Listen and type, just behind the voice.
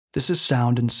This is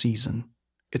Sound and Season.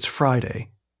 It's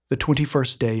Friday, the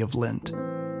 21st day of Lent.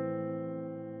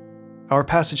 Our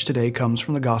passage today comes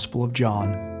from the Gospel of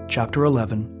John, chapter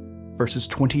 11, verses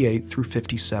 28 through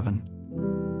 57.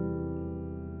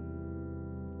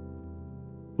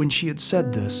 When she had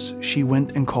said this, she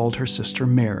went and called her sister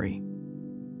Mary,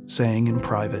 saying in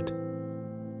private,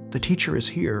 "The teacher is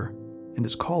here and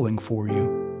is calling for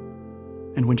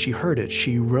you." And when she heard it,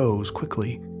 she rose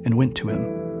quickly and went to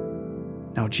him.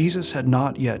 Now Jesus had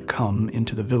not yet come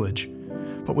into the village,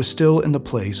 but was still in the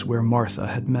place where Martha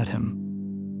had met him.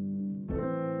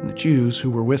 And the Jews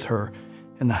who were with her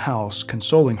in the house,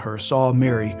 consoling her, saw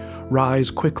Mary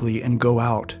rise quickly and go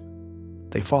out.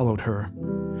 They followed her,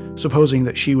 supposing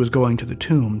that she was going to the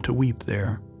tomb to weep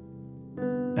there.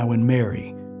 Now when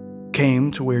Mary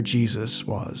came to where Jesus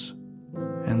was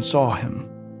and saw him,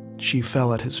 she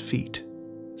fell at his feet,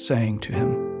 saying to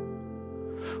him,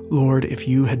 "Lord, if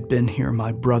you had been here,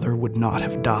 my brother would not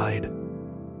have died."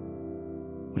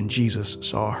 When Jesus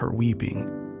saw her weeping,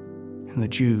 and the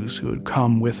Jews who had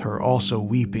come with her also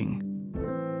weeping,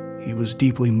 he was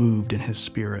deeply moved in his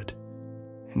spirit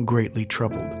and greatly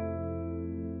troubled.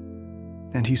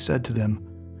 And he said to them,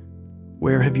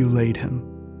 "Where have you laid him?"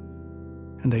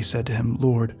 And they said to him,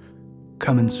 "Lord,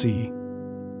 come and see."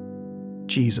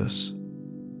 Jesus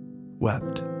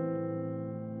wept.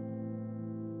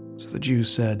 So the Jews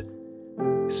said,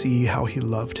 "See how he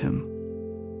loved him."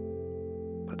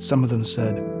 But some of them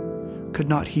said, "Could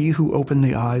not he who opened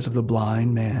the eyes of the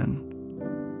blind man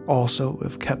also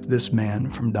have kept this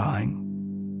man from dying?"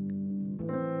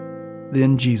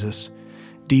 Then Jesus,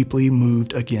 deeply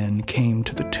moved again, came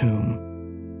to the tomb.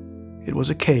 It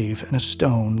was a cave, and a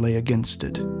stone lay against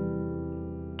it.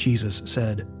 Jesus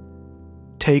said,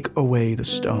 "Take away the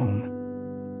stone."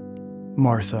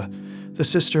 Martha, the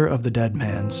sister of the dead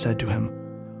man, said to him,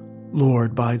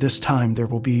 "Lord, by this time there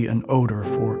will be an odor,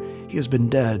 for he has been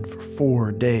dead for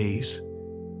 4 days."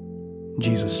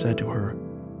 Jesus said to her,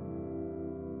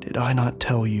 "Did I not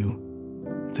tell you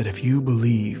that if you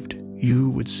believed, you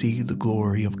would see the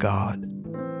glory of God?"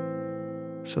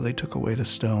 So they took away the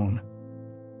stone,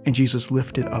 and Jesus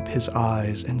lifted up his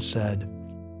eyes and said,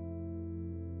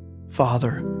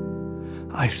 "Father,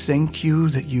 I thank you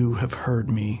that you have heard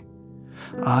me.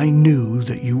 I knew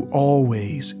that you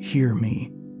always hear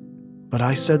me, but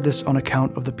I said this on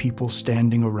account of the people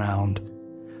standing around,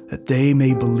 that they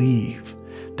may believe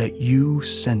that you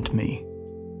sent me."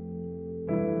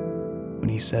 When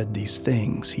he said these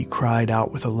things, he cried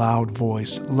out with a loud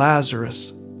voice,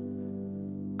 "Lazarus,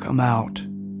 come out."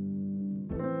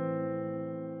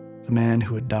 The man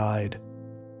who had died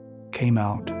came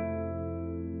out,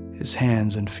 his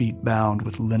hands and feet bound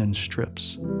with linen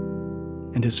strips,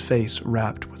 and his face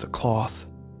wrapped with a cloth.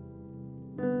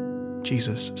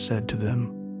 Jesus said to them,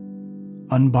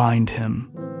 "Unbind him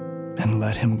and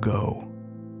let him go."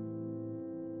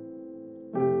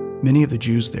 Many of the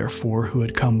Jews, therefore, who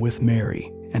had come with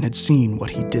Mary and had seen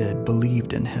what he did,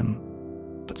 believed in him.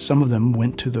 But some of them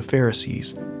went to the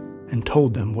Pharisees and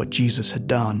told them what Jesus had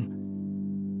done.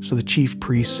 So the chief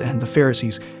priests and the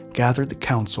Pharisees gathered the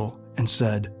council and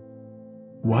said,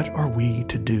 "What are we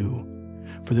to do?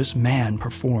 For this man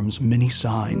performs many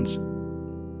signs.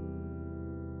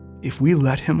 If we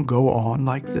let him go on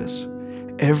like this,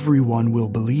 everyone will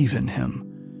believe in him,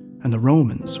 and the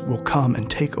Romans will come and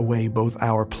take away both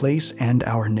our place and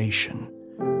our nation."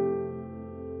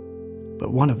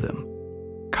 But one of them,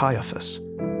 Caiaphas,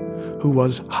 who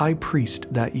was high priest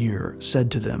that year, said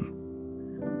to them,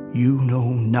 "You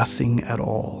know nothing at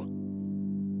all,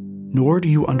 nor do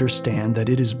you understand that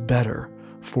it is better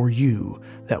for you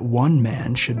that one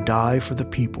man should die for the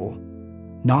people,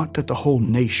 not that the whole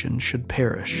nation should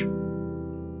perish."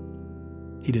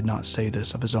 He did not say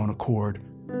this of his own accord,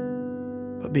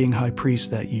 but being high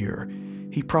priest that year,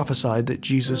 he prophesied that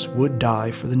Jesus would die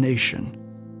for the nation,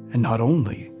 and not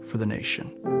only for the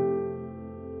nation,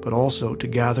 but also to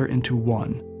gather into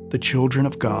one the children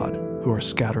of God who are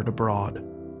scattered abroad.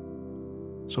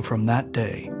 So from that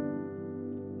day,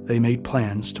 they made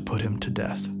plans to put him to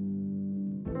death.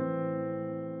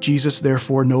 Jesus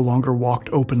therefore no longer walked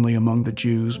openly among the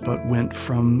Jews, but went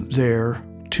from there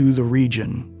to the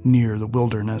region near the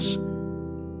wilderness,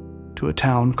 to a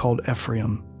town called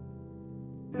Ephraim,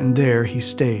 and there he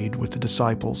stayed with the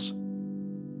disciples.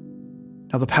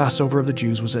 Now the Passover of the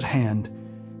Jews was at hand,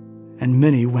 and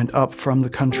many went up from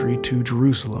the country to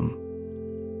Jerusalem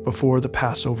before the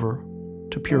Passover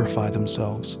to purify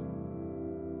themselves.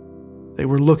 They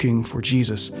were looking for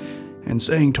Jesus and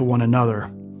saying to one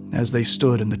another, as they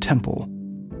stood in the temple,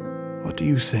 "What do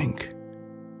you think?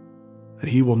 That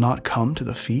he will not come to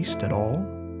the feast at all?"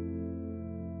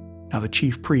 Now the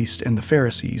chief priest and the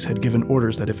Pharisees had given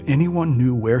orders that if anyone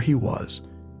knew where he was,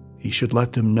 he should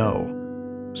let them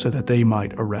know, so that they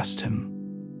might arrest him.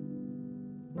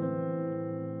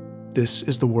 This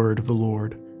is the word of the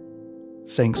Lord.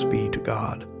 Thanks be to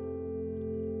God.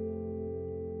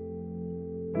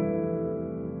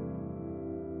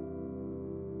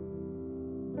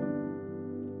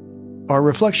 Our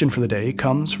reflection for the day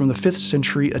comes from the 5th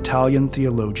century Italian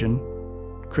theologian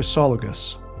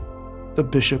Chrysologus, the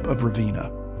Bishop of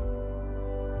Ravenna.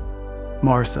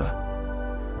 Martha,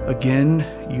 again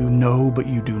you know but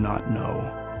you do not know.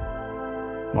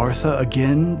 Martha,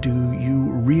 again do you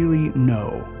really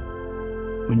know,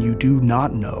 when you do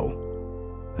not know,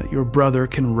 that your brother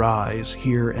can rise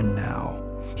here and now?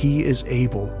 He is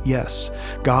able, yes,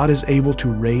 God is able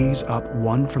to raise up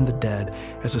one from the dead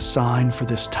as a sign for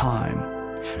this time.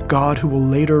 God who will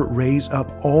later raise up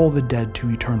all the dead to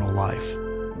eternal life.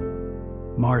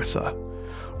 Martha,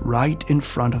 right in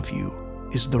front of you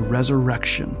is the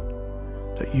resurrection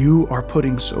that you are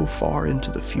putting so far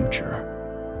into the future.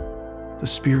 The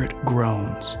Spirit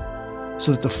groans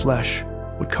so that the flesh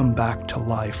would come back to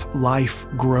life. Life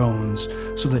groans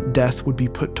so that death would be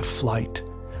put to flight.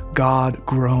 God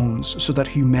groans so that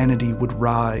humanity would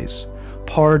rise.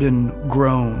 Pardon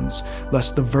groans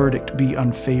lest the verdict be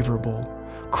unfavorable.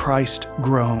 Christ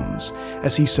groans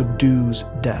as he subdues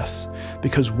death,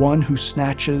 because one who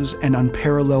snatches an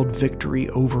unparalleled victory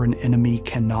over an enemy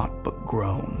cannot but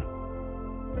groan.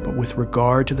 But with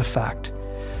regard to the fact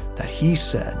that he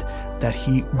said that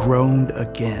he groaned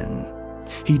again,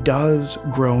 he does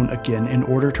groan again in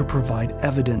order to provide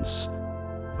evidence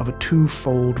of a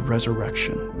twofold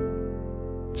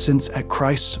resurrection. Since at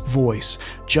Christ's voice,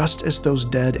 just as those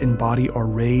dead in body are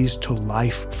raised to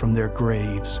life from their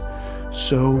graves,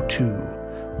 so too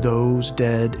those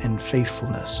dead in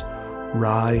faithfulness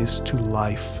rise to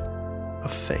life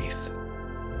of faith.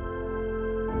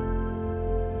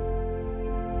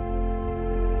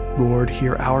 Lord,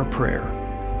 hear our prayer,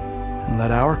 and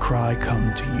let our cry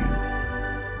come to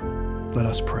you. Let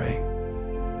us pray.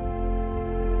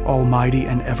 Almighty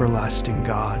and everlasting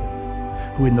God,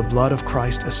 who in the blood of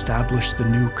Christ established the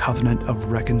new covenant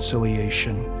of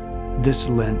reconciliation, this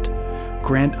Lent,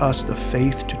 grant us the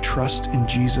faith to trust in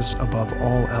Jesus above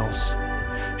all else.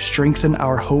 Strengthen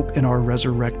our hope in our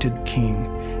resurrected King,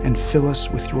 and fill us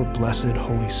with your blessed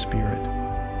Holy Spirit.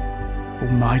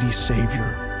 Almighty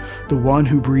Savior, the one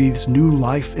who breathes new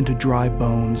life into dry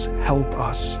bones, help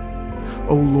us,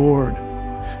 O Lord,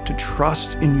 to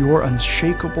trust in your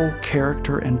unshakable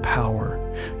character and power.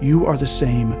 You are the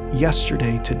same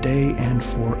yesterday, today, and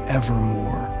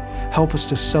forevermore. Help us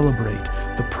to celebrate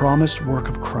the promised work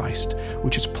of Christ,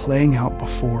 which is playing out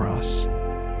before us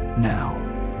now.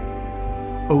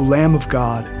 O Lamb of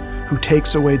God, who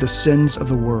takes away the sins of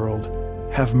the world,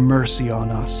 have mercy on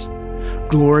us.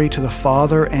 Glory to the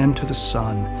Father, and to the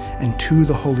Son, and to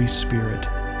the Holy Spirit,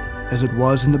 as it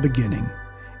was in the beginning,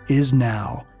 is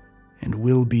now, and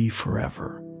will be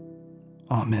forever.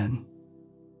 Amen.